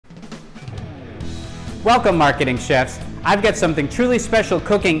Welcome, marketing chefs. I've got something truly special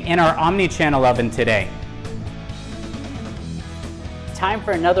cooking in our Omni-Channel oven today. Time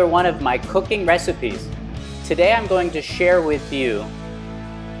for another one of my cooking recipes. Today I'm going to share with you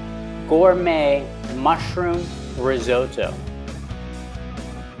Gourmet Mushroom Risotto.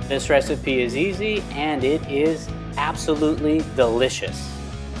 This recipe is easy and it is absolutely delicious.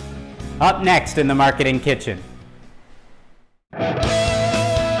 Up next in the Marketing Kitchen.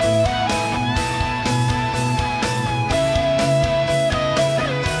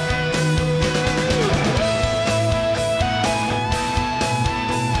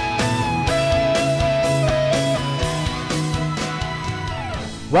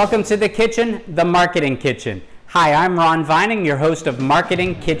 Welcome to the kitchen, the Marketing Kitchen. Hi, I'm Ron Vining, your host of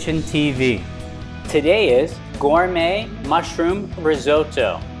Marketing Kitchen TV. Today is Gourmet Mushroom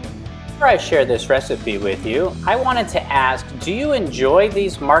Risotto. Before I share this recipe with you, I wanted to ask, do you enjoy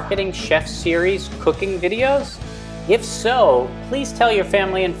these Marketing Chef Series cooking videos? If so, please tell your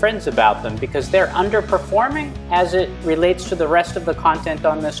family and friends about them because they're underperforming as it relates to the rest of the content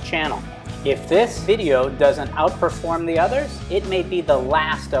on this channel. If this video doesn't outperform the others, it may be the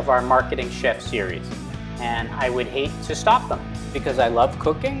last of our Marketing Chef series. And I would hate to stop them because I love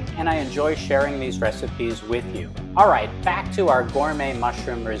cooking and I enjoy sharing these recipes with you. All right, back to our Gourmet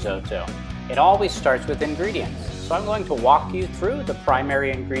Mushroom Risotto. It always starts with ingredients. So I'm going to walk you through the primary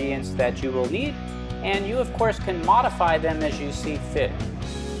ingredients that you will need, and you of course can modify them as you see fit.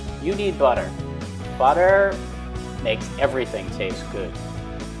 You need butter. Butter makes everything taste good.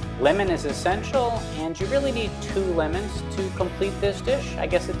 Lemon is essential, and you really need 2 lemons to complete this dish. I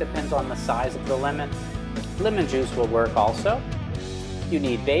guess it depends on the size of the lemon. Lemon juice will work also. You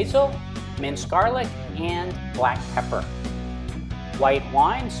need basil, minced garlic, and black pepper. White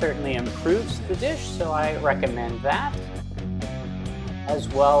wine certainly improves the dish, so I recommend that, as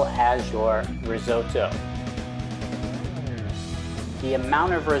well as your risotto. The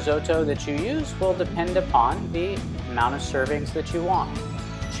amount of risotto that you use will depend upon the amount of servings that you want.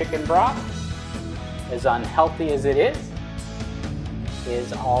 Chicken broth, as unhealthy as it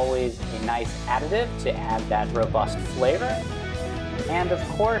is always a nice additive to add that robust flavor. And of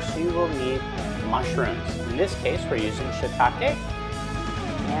course, you will need mushrooms. In this case, we're using shiitake.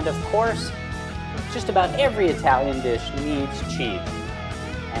 And of course, just about every Italian dish needs cheese.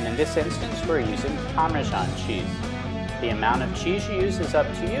 And in this instance, we're using Parmesan cheese. The amount of cheese you use is up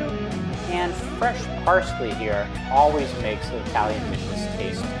to you. And fresh parsley here always makes Italian dishes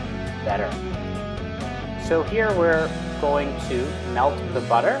taste better. So here we're going to melt the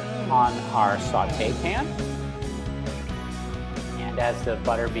butter on our saute pan. And as the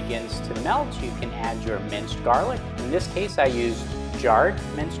butter begins to melt, you can add your minced garlic. In this case, I use jarred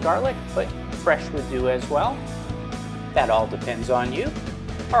minced garlic, but fresh would do as well. That all depends on you.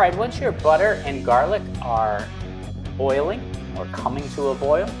 All right, once your butter and garlic are boiling or coming to a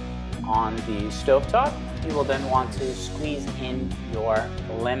boil on the stovetop, you will then want to squeeze in your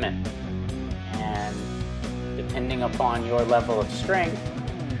lemon. And depending upon your level of strength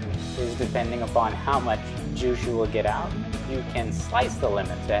is depending upon how much juice you will get out. You can slice the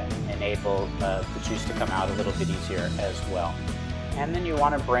lemon to enable the juice to come out a little bit easier as well. And then you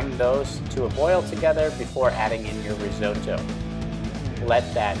want to bring those to a boil together before adding in your risotto.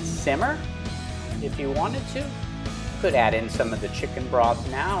 Let that simmer if you wanted to. Could add in some of the chicken broth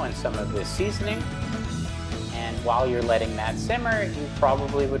now and some of the seasoning. And while you're letting that simmer, you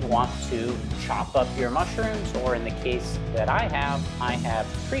probably would want to chop up your mushrooms, or in the case that I have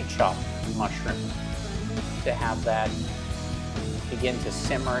pre-chopped mushrooms to have that begin to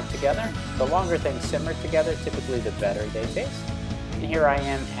simmer together. The longer things simmer together, typically the better they taste. And here I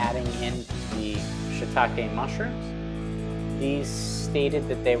am adding in the shiitake mushrooms. These stated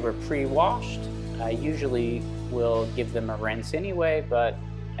that they were pre-washed. I usually will give them a rinse anyway, but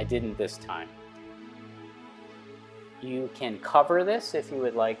I didn't this time. You can cover this if you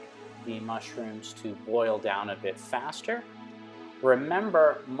would like the mushrooms to boil down a bit faster.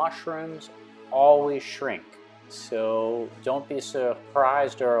 Remember, mushrooms always shrink, so don't be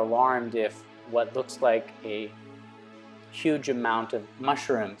surprised or alarmed if what looks like a huge amount of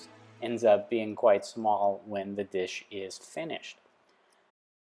mushrooms ends up being quite small when the dish is finished.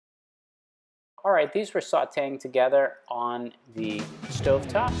 All right, these were sauteing together on the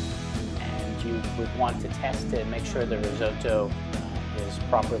stovetop, and you would want to test it and make sure the risotto is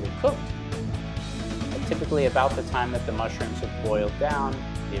properly cooked. But typically about the time that the mushrooms have boiled down,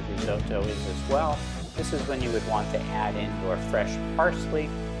 the risotto is as well. This is when you would want to add in your fresh parsley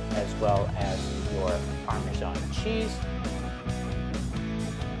as well as your Parmesan cheese,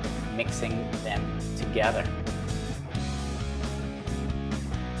 mixing them together.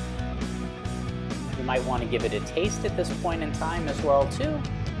 You might want to give it a taste at this point in time as well too,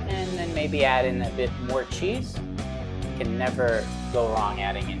 and then maybe add in a bit more cheese. You can never go wrong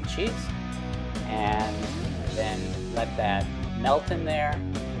adding in cheese. And then let that melt in there,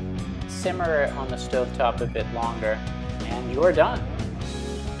 simmer it on the stovetop a bit longer, and you're done.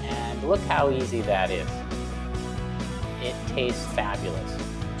 And look how easy that is. It tastes fabulous.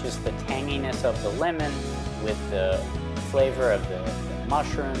 Just the tanginess of the lemon with the flavor of the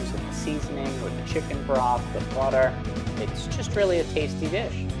mushrooms and the seasoning with the chicken broth, the butter. It's just really a tasty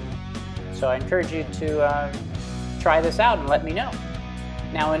dish. So I encourage you to try this out and let me know.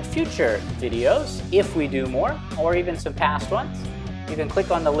 Now in future videos, if we do more, or even some past ones, you can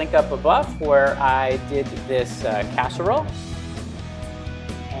click on the link up above where I did this casserole.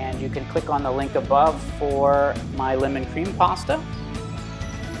 And you can click on the link above for my lemon cream pasta.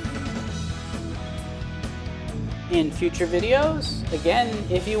 In future videos, again,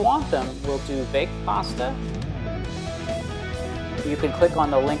 if you want them, we'll do baked pasta. You can click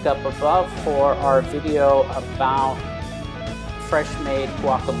on the link up above for our video about fresh-made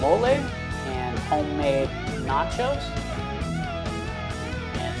guacamole and homemade nachos.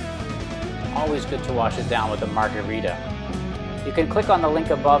 And always good to wash it down with a margarita. You can click on the link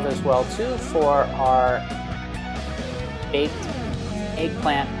above as well too for our baked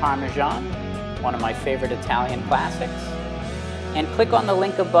eggplant parmesan, one of my favorite Italian classics. And click on the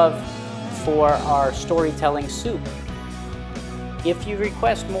link above for our storytelling soup. If you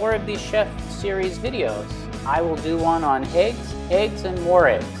request more of these Chef Series videos, I will do one on eggs and more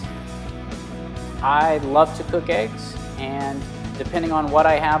eggs. I love to cook eggs, and depending on what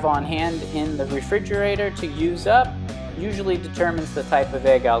I have on hand in the refrigerator to use up, usually determines the type of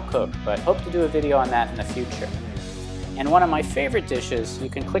egg I'll cook, but hope to do a video on that in the future. And one of my favorite dishes, you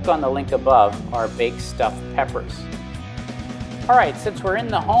can click on the link above, are baked stuffed peppers. Alright, since we're in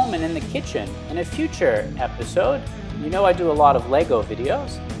the home and in the kitchen, in a future episode, you know I do a lot of Lego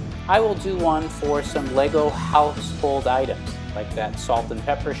videos. I will do one for some Lego household items, like that salt and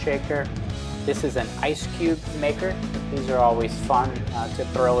pepper shaker. This is an ice cube maker. These are always fun to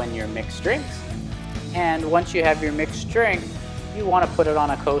throw in your mixed drinks. And once you have your mixed drink, you want to put it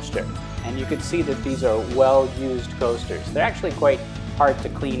on a coaster. And you can see that these are well-used coasters. They're actually quite hard to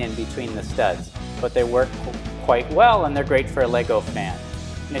clean in between the studs, but they work quite well and they're great for a Lego fan.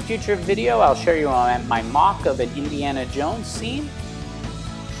 In a future video, I'll show you my mock of an Indiana Jones scene,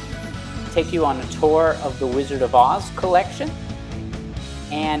 take you on a tour of the Wizard of Oz collection.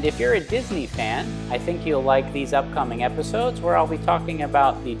 And if you're a Disney fan, I think you'll like these upcoming episodes where I'll be talking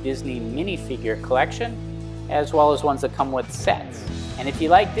about the Disney minifigure collection, as well as ones that come with sets. And if you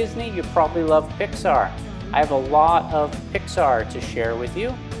like Disney, you probably love Pixar. I have a lot of Pixar to share with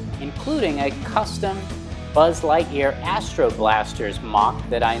you, including a custom Buzz Lightyear Astro Blasters mock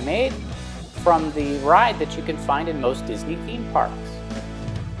that I made from the ride that you can find in most Disney theme parks.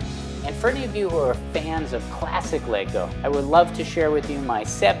 And for any of you who are fans of classic Lego, I would love to share with you my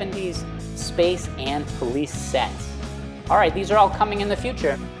 70s space and police sets. Alright, these are all coming in the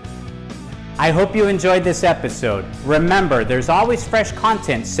future. I hope you enjoyed this episode. Remember, there's always fresh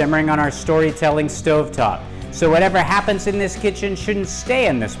content simmering on our storytelling stovetop, so whatever happens in this kitchen shouldn't stay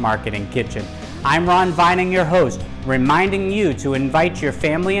in this marketing kitchen. I'm Ron Vining, your host, reminding you to invite your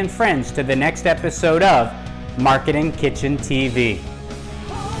family and friends to the next episode of Marketing Kitchen TV.